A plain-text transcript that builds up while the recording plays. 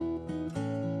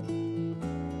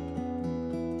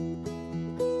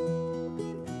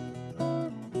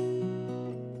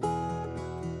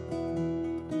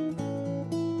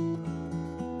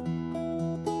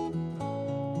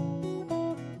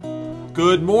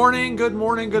Good morning, good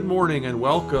morning, good morning, and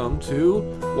welcome to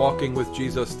Walking with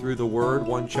Jesus Through the Word,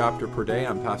 one chapter per day.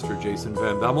 I'm Pastor Jason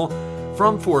Van Bemmel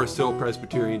from Forest Hill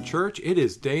Presbyterian Church. It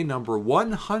is day number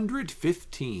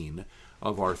 115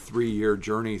 of our 3-year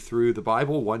journey through the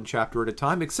Bible, one chapter at a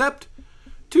time, except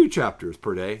 2 chapters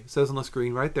per day. It says on the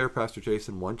screen right there, Pastor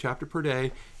Jason, 1 chapter per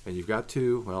day, and you've got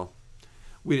 2. Well,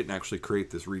 we didn't actually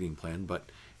create this reading plan,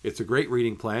 but it's a great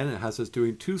reading plan, and it has us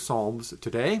doing 2 Psalms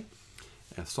today.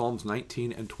 Psalms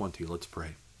 19 and 20. Let's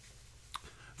pray.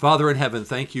 Father in heaven,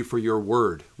 thank you for your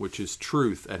word, which is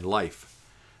truth and life.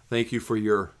 Thank you for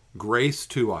your grace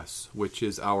to us, which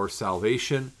is our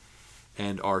salvation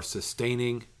and our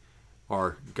sustaining,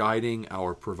 our guiding,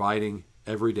 our providing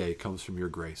every day comes from your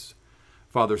grace.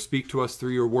 Father, speak to us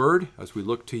through your word as we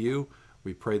look to you.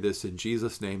 We pray this in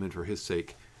Jesus' name and for his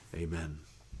sake. Amen.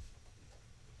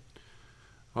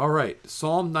 All right,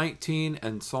 Psalm 19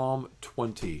 and Psalm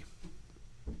 20.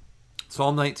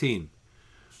 Psalm 19,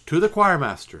 to the choir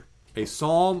master, a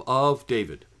psalm of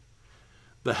David.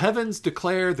 The heavens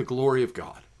declare the glory of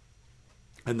God,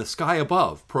 and the sky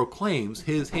above proclaims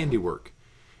his handiwork.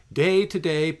 Day to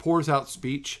day pours out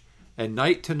speech, and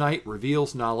night to night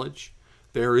reveals knowledge.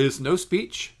 There is no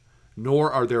speech,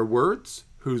 nor are there words,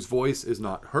 whose voice is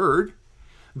not heard.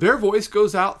 Their voice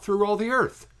goes out through all the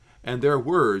earth, and their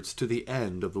words to the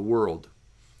end of the world.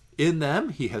 In them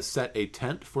he has set a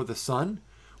tent for the sun,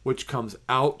 which comes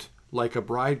out like a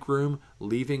bridegroom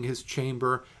leaving his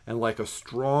chamber, and like a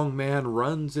strong man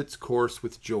runs its course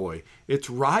with joy. Its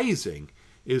rising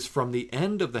is from the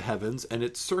end of the heavens, and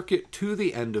its circuit to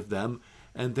the end of them,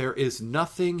 and there is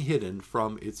nothing hidden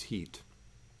from its heat.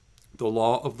 The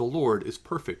law of the Lord is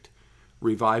perfect,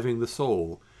 reviving the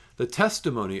soul. The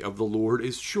testimony of the Lord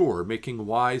is sure, making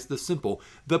wise the simple.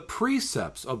 The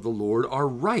precepts of the Lord are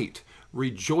right,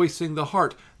 rejoicing the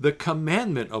heart. The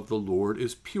commandment of the Lord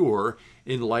is pure,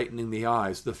 enlightening the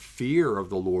eyes. The fear of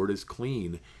the Lord is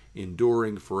clean,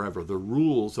 enduring forever. The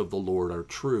rules of the Lord are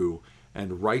true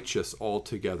and righteous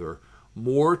altogether.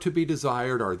 More to be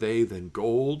desired are they than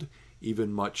gold,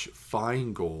 even much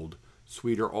fine gold,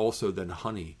 sweeter also than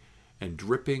honey, and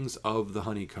drippings of the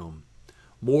honeycomb.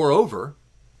 Moreover,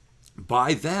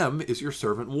 by them is your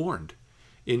servant warned.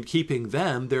 In keeping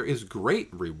them there is great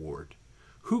reward.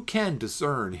 Who can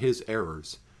discern his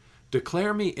errors?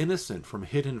 Declare me innocent from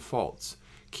hidden faults.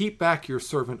 Keep back your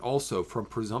servant also from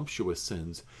presumptuous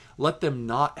sins. Let them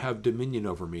not have dominion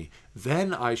over me.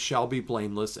 Then I shall be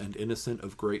blameless and innocent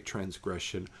of great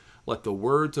transgression. Let the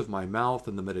words of my mouth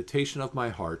and the meditation of my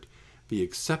heart be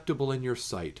acceptable in your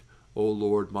sight, O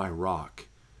Lord, my rock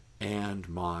and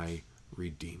my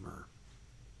redeemer.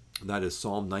 That is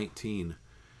Psalm 19.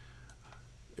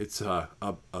 It's a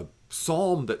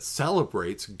psalm that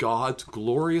celebrates God's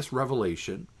glorious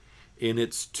revelation in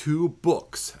its 2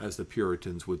 books, as the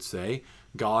Puritans would say.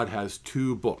 God has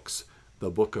 2 books,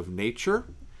 the book of nature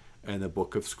and the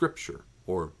book of Scripture,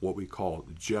 or what we call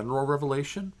general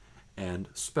revelation and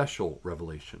special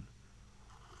revelation.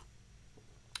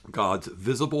 God's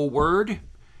visible word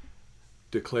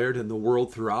declared in the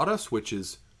world throughout us, which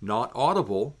is not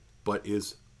audible but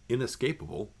is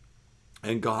inescapable,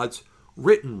 and God's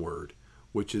written word,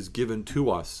 which is given to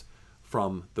us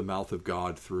from the mouth of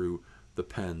God through the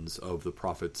pens of the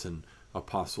prophets and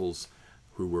apostles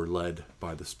who were led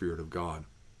by the Spirit of God.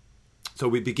 So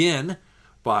we begin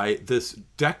by this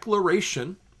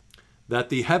declaration that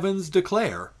the heavens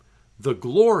declare the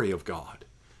glory of God,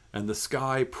 and the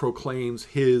sky proclaims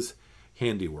his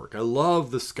handiwork. I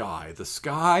love the sky. The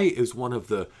sky is one of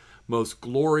the most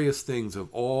glorious things of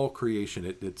all creation.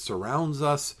 It surrounds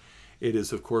us. It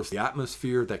is, of course, the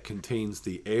atmosphere that contains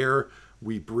the air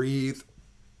we breathe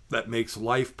that makes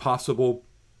life possible,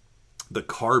 the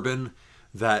carbon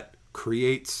that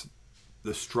creates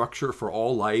the structure for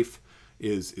all life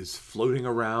is floating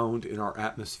around in our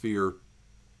atmosphere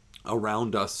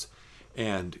around us,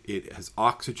 and it has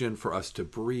oxygen for us to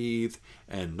breathe,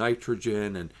 and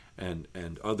nitrogen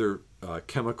and other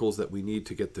chemicals that we need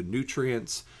to get the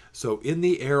nutrients. So in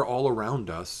the air all around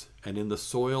us and in the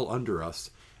soil under us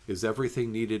is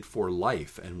everything needed for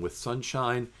life. And with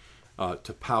sunshine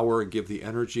to power and give the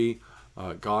energy,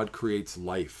 God creates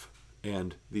life.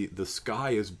 And the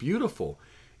sky is beautiful.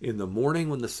 In the morning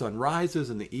when the sun rises,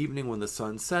 in the evening when the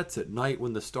sun sets, at night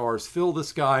when the stars fill the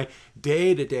sky,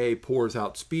 day to day pours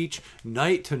out speech,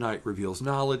 night to night reveals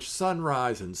knowledge,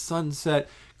 sunrise and sunset,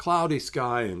 cloudy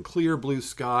sky and clear blue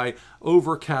sky,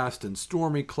 overcast and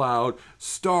stormy cloud,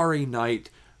 starry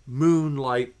night,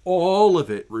 moonlight, all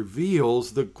of it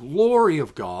reveals the glory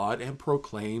of God and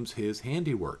proclaims his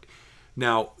handiwork.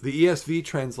 Now, the ESV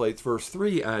translates verse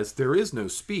 3 as, there is no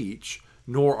speech,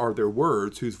 nor are their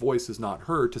words, whose voice is not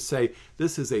heard, to say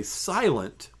this is a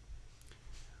silent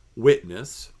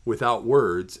witness without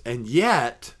words, and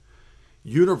yet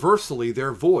universally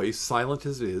their voice, silent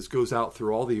as it is, goes out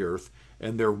through all the earth,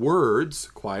 and their words,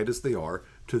 quiet as they are,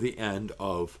 to the end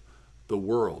of the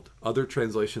world. Other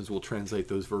translations will translate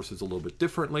those verses a little bit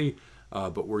differently,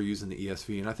 but we're using the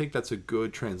ESV, and I think that's a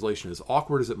good translation. As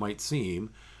awkward as it might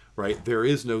seem, right? There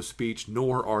is no speech,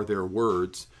 nor are there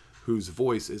words, whose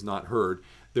voice is not heard.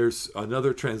 There's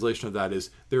another translation of that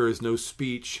is, there is no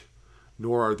speech,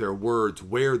 nor are there words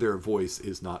where their voice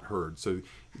is not heard. So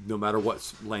no matter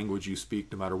what language you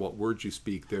speak, no matter what words you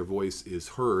speak, their voice is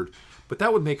heard. But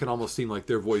that would make it almost seem like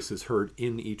their voice is heard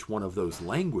in each one of those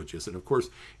languages. And of course,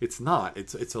 it's not.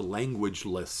 It's a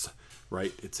languageless,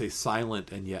 right? It's a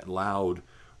silent and yet loud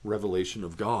revelation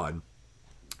of God.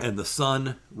 And the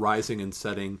sun rising and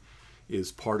setting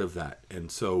is part of that.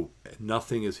 And so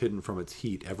nothing is hidden from its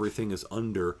heat. Everything is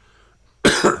under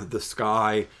the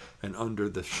sky and under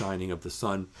the shining of the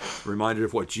sun. Reminded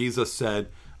of what Jesus said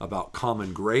about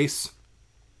common grace,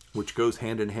 which goes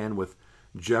hand in hand with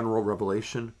general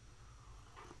revelation.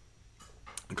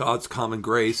 God's common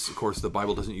grace, of course, the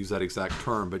Bible doesn't use that exact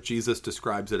term, but Jesus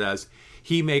describes it as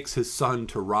he makes his sun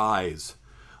to rise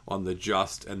on the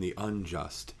just and the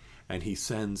unjust, and he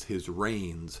sends his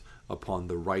rains upon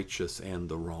the righteous and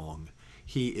the wrong.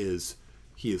 He is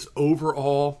over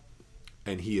all,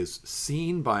 and he is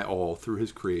seen by all through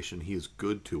his creation. He is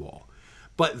good to all.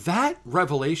 But that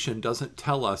revelation doesn't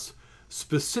tell us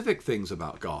specific things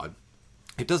about God.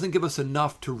 It doesn't give us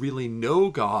enough to really know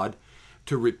God,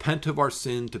 to repent of our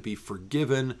sin, to be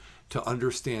forgiven, to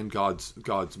understand God's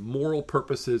moral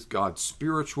purposes, God's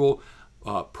spiritual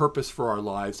purpose for our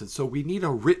lives. And so we need a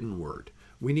written word.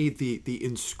 We need the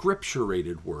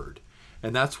inscripturated word.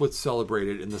 And that's what's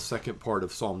celebrated in the second part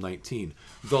of Psalm 19.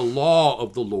 The law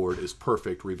of the Lord is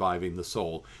perfect, reviving the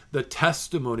soul. The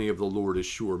testimony of the Lord is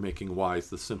sure, making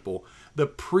wise the simple. The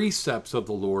precepts of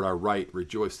the Lord are right,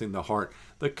 rejoicing the heart.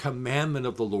 The commandment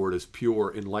of the Lord is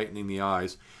pure, enlightening the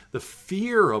eyes. The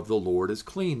fear of the Lord is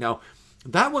clean. Now,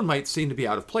 that one might seem to be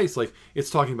out of place. Like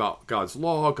it's talking about God's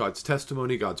law, God's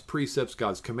testimony, God's precepts,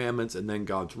 God's commandments, and then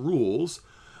God's rules.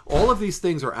 All of these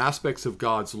things are aspects of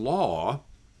God's law.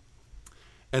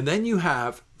 And then you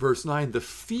have, verse 9, the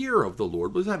fear of the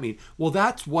Lord. What does that mean? Well,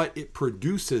 that's what it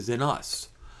produces in us.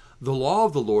 The law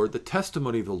of the Lord, the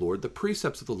testimony of the Lord, the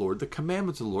precepts of the Lord, the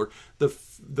commandments of the Lord,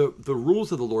 the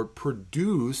rules of the Lord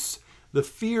produce the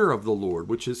fear of the Lord,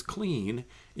 which is clean,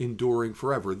 enduring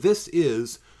forever. This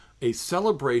is a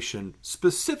celebration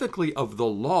specifically of the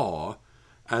law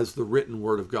as the written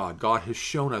word of God. God has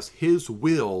shown us his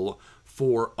will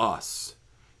for us.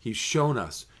 He's shown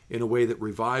us in a way that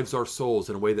revives our souls,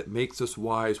 in a way that makes us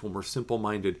wise when we're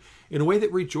simple-minded, in a way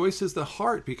that rejoices the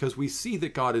heart because we see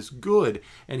that God is good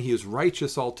and he is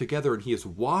righteous altogether and he is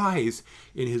wise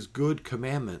in his good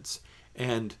commandments.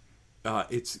 And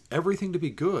it's everything to be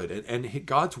good. And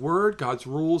God's word, God's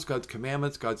rules, God's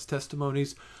commandments, God's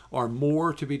testimonies are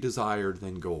more to be desired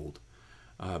than gold.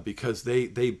 Because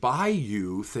they buy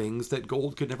you things that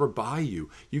gold could never buy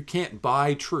you. You can't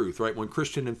buy truth, right? When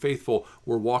Christian and Faithful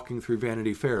were walking through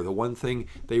Vanity Fair, the one thing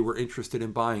they were interested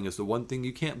in buying is the one thing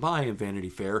you can't buy in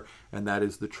Vanity Fair, and that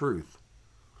is the truth.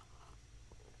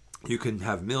 You can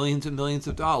have millions and millions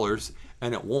of dollars,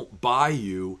 and it won't buy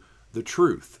you the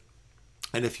truth.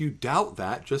 And if you doubt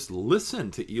that, just listen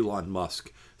to Elon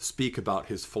Musk speak about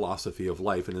his philosophy of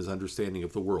life and his understanding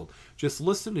of the world. Just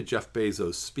listen to Jeff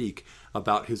Bezos speak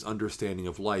about his understanding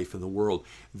of life and the world.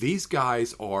 These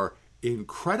guys are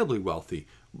incredibly wealthy,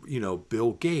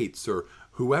 Bill Gates or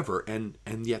whoever, and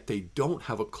yet they don't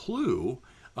have a clue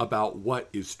about what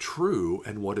is true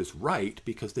and what is right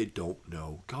because they don't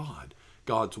know God.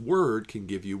 God's word can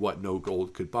give you what no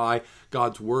gold could buy.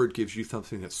 God's word gives you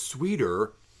something that's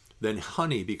sweeter than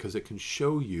honey because it can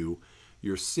show you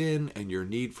your sin and your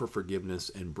need for forgiveness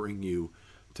and bring you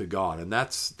to God. And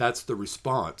that's the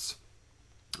response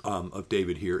of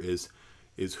David here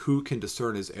is who can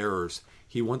discern his errors?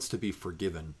 He wants to be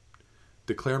forgiven.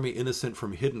 Declare me innocent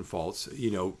from hidden faults.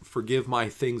 Forgive my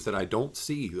things that I don't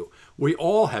see. We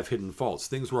all have hidden faults,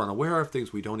 things we're unaware of,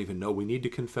 things we don't even know. We need to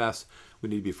confess. We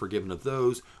need to be forgiven of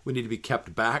those. We need to be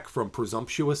kept back from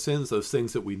presumptuous sins, those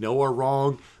things that we know are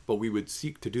wrong, but we would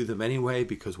seek to do them anyway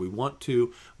because we want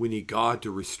to. We need God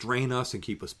to restrain us and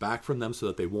keep us back from them so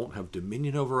that they won't have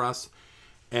dominion over us.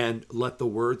 And let the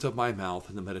words of my mouth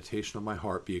and the meditation of my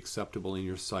heart be acceptable in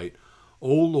your sight.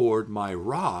 O Lord, my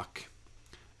rock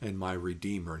and my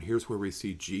Redeemer. And here's where we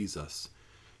see Jesus.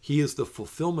 He is the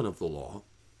fulfillment of the law.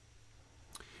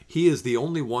 He is the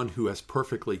only one who has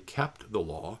perfectly kept the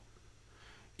law.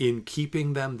 In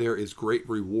keeping them, there is great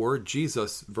reward.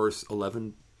 Jesus, verse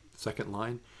 11, second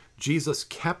line, Jesus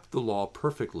kept the law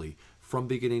perfectly from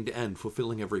beginning to end,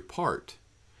 fulfilling every part.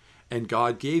 And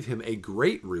God gave him a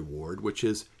great reward, which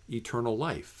is eternal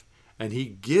life. And he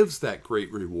gives that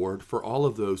great reward for all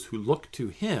of those who look to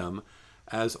him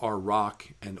as our rock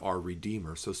and our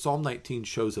redeemer. So Psalm 19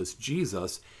 shows us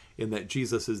Jesus, in that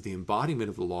Jesus is the embodiment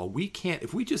of the law. We can't,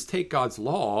 if we just take God's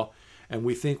law and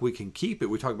we think we can keep it,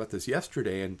 we talked about this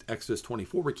yesterday in Exodus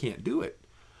 24, we can't do it.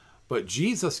 But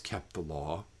Jesus kept the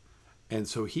law, and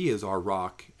so he is our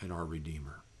rock and our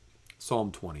redeemer.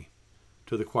 Psalm 20,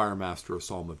 to the choir master, a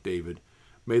psalm of David.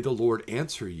 May the Lord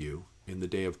answer you in the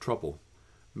day of trouble.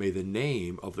 May the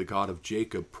name of the God of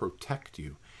Jacob protect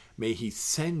you. May he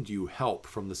send you help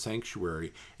from the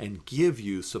sanctuary and give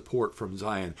you support from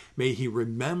Zion. May he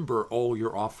remember all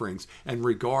your offerings and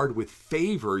regard with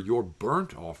favor your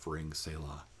burnt offerings,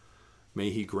 Selah.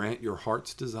 May he grant your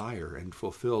heart's desire and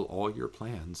fulfill all your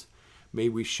plans. May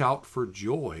we shout for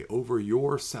joy over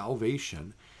your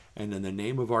salvation, and in the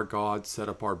name of our God set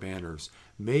up our banners.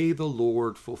 May the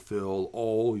Lord fulfill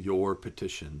all your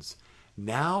petitions.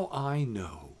 Now I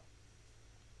know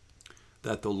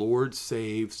that the Lord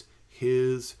saves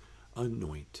his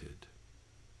anointed.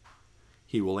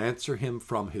 He will answer him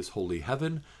from his holy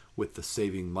heaven with the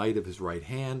saving might of his right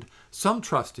hand. Some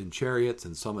trust in chariots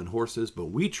and some in horses, but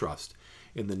we trust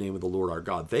in the name of the Lord our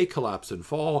God. They collapse and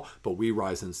fall, but we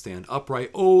rise and stand upright.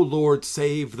 O Lord,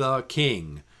 save the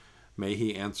King. May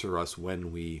he answer us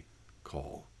when we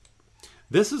call.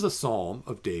 This is a psalm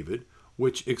of David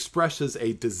which expresses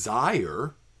a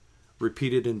desire,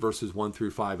 repeated in verses 1 through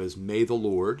 5 as may the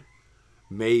Lord,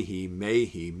 may he, may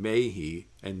he, may he,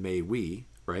 and may we,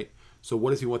 right? So what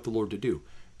does he want the Lord to do?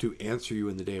 To answer you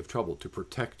in the day of trouble, to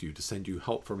protect you, to send you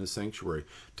help from his sanctuary,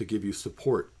 to give you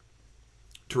support,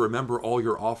 to remember all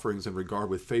your offerings and regard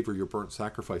with favor your burnt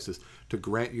sacrifices, to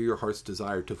grant you your heart's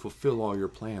desire, to fulfill all your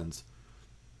plans.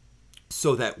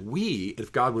 So that we,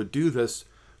 if God would do this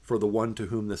for the one to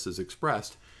whom this is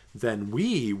expressed, then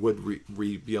we would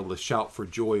be able to shout for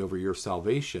joy over your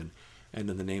salvation, and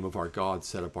in the name of our God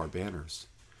set up our banners.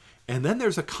 And then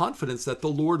there's a confidence that the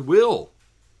Lord will.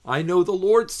 I know the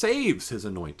Lord saves his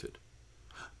anointed.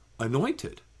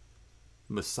 Anointed.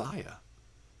 Messiah.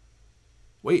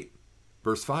 Wait,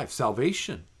 verse 5,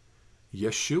 salvation.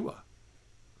 Yeshua.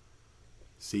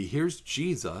 See, here's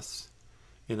Jesus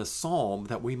in a psalm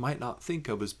that we might not think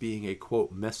of as being a,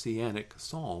 quote, messianic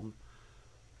psalm,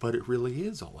 but it really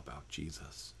is all about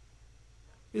Jesus,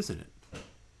 isn't it?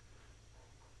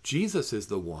 Jesus is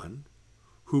the one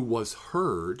who was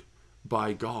heard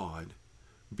by God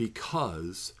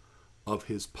because of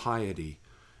his piety,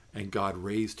 and God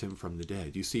raised him from the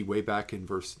dead. You see, way back in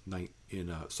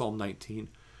Psalm 19,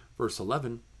 verse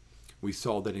 11, we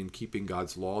saw that in keeping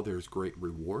God's law there's great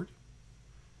reward.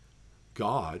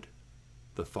 God,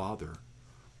 the Father,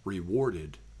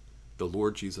 rewarded the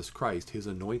Lord Jesus Christ, his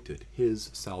anointed,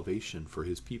 his salvation for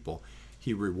his people.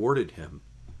 He rewarded him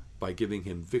by giving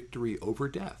him victory over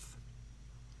death,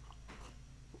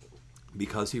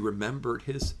 because he remembered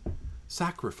his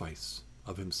sacrifice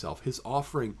of himself, his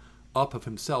offering up of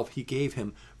himself. He gave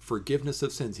him forgiveness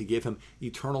of sins. He gave him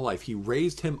eternal life. He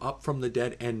raised him up from the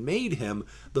dead and made him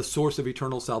the source of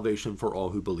eternal salvation for all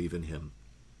who believe in him.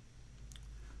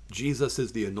 Jesus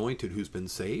is the anointed who's been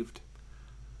saved,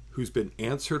 who's been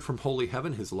answered from holy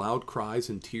heaven. His loud cries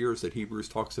and tears that Hebrews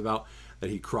talks about, that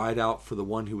he cried out for the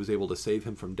one who was able to save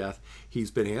him from death.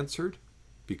 He's been answered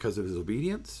because of his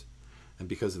obedience and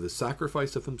because of his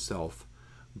sacrifice of himself.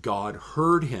 God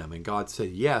heard him, and God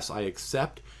said, yes, I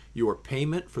accept your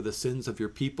payment for the sins of your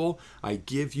people. I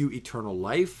give you eternal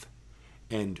life.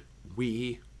 And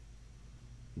we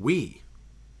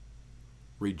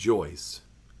rejoice.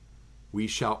 We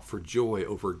shout for joy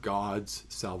over God's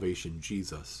salvation,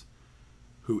 Jesus,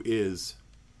 who is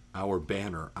our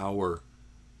banner, our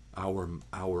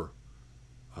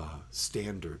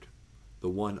standard, the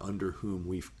one under whom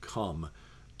we've come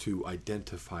to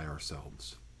identify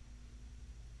ourselves.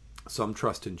 Some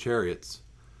trust in chariots,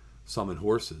 some in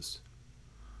horses.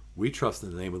 We trust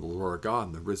in the name of the Lord our God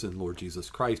and the risen Lord Jesus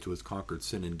Christ, who has conquered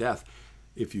sin and death.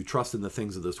 If you trust in the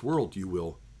things of this world, you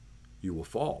will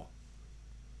fall.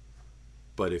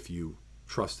 But if you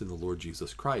trust in the Lord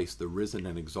Jesus Christ, the risen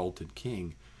and exalted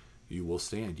King, you will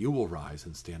stand. You will rise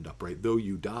and stand upright. Though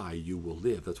you die, you will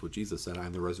live. That's what Jesus said. I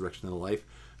am the resurrection and the life.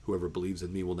 Whoever believes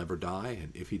in me will never die,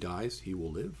 and if he dies, he will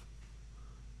live.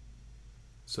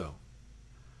 So,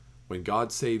 when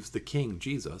God saves the King,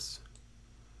 Jesus,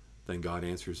 then God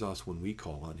answers us when we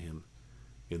call on him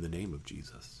in the name of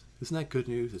Jesus. Isn't that good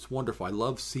news? It's wonderful. I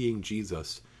love seeing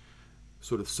Jesus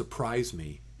sort of surprise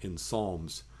me in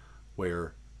Psalms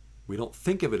where we don't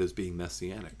think of it as being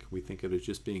messianic. We think of it as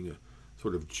just being a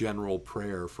sort of general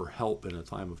prayer for help in a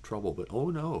time of trouble. But oh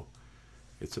no,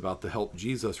 it's about the help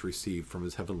Jesus received from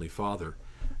his heavenly Father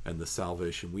and the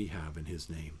salvation we have in his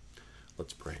name.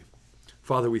 Let's pray.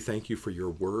 Father, we thank you for your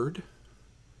word,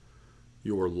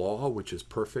 your law, which is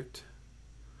perfect.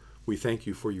 We thank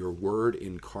you for your word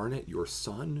incarnate, your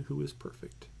Son, who is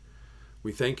perfect.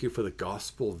 We thank you for the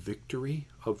gospel victory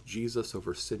of Jesus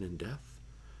over sin and death.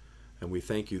 And we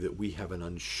thank you that we have an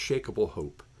unshakable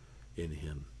hope in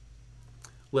him.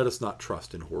 Let us not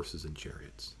trust in horses and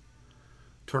chariots.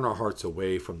 Turn our hearts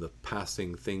away from the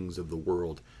passing things of the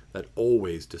world that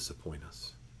always disappoint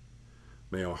us.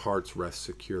 May our hearts rest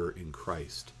secure in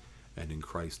Christ and in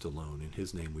Christ alone. In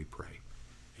his name we pray.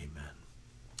 Amen.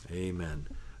 Amen.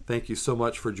 Thank you so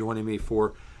much for joining me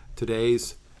for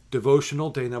today's devotional,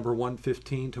 day number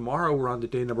 115. Tomorrow we're on to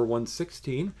day number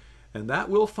 116, and that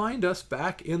will find us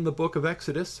back in the book of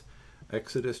Exodus,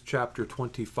 Exodus chapter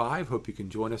 25. Hope you can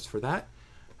join us for that.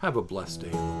 Have a blessed day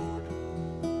in the Lord.